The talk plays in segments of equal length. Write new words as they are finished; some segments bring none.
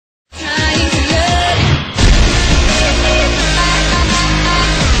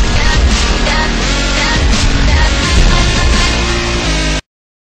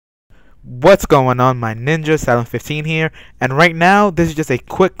What's going on, my ninja? Silent15 here, and right now this is just a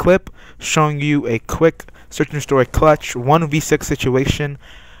quick clip showing you a quick search and destroy clutch 1v6 situation.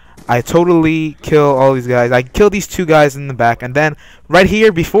 I totally kill all these guys. I kill these two guys in the back, and then right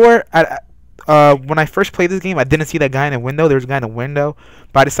here before when I first played this game, I didn't see that guy in the window. There was a guy in the window,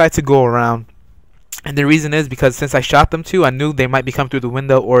 but I decided to go around. And the reason is because since I shot them two, I knew they might be coming through the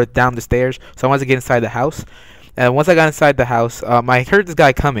window or down the stairs, so I wanted to get inside the house. And once I got inside the house, I heard this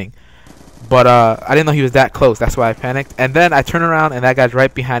guy coming, but I didn't know he was that close. That's why I panicked. And then I turned around, and that guy's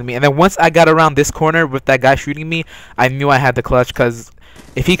right behind me. And then once I got around this corner with that guy shooting me, I knew I had the clutch, because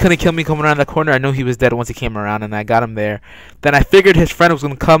if he couldn't kill me coming around the corner, I knew he was dead once he came around, and I got him there. Then I figured his friend was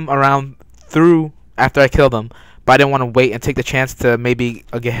going to come around through after I killed him, but I didn't want to wait and take the chance to maybe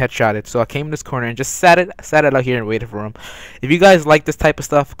get headshotted. So I came in this corner and just sat it out here and waited for him. If you guys like this type of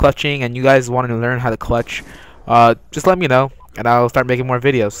stuff, clutching, and you guys want to learn how to clutch, just let me know, and I'll start making more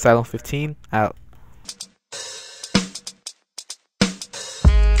videos. Silent15 out.